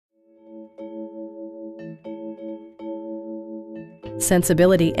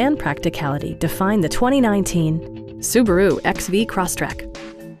Sensibility and practicality define the 2019 Subaru XV Crosstrek.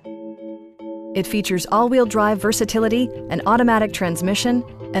 It features all-wheel drive versatility, an automatic transmission,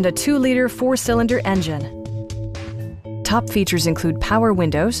 and a 2-liter 4-cylinder engine. Top features include power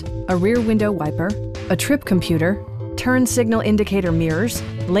windows, a rear window wiper, a trip computer, turn signal indicator mirrors,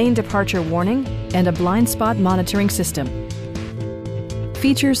 lane departure warning, and a blind spot monitoring system.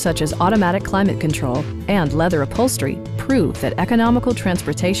 Features such as automatic climate control and leather upholstery prove that economical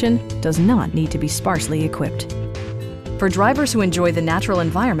transportation does not need to be sparsely equipped. For drivers who enjoy the natural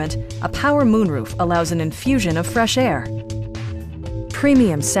environment, a power moonroof allows an infusion of fresh air.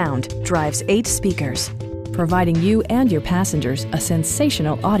 Premium sound drives 8 speakers, providing you and your passengers a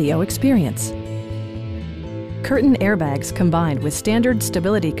sensational audio experience. Curtain airbags combined with standard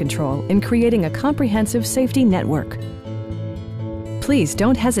stability control in creating a comprehensive safety network. Please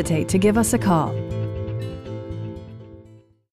don't hesitate to give us a call.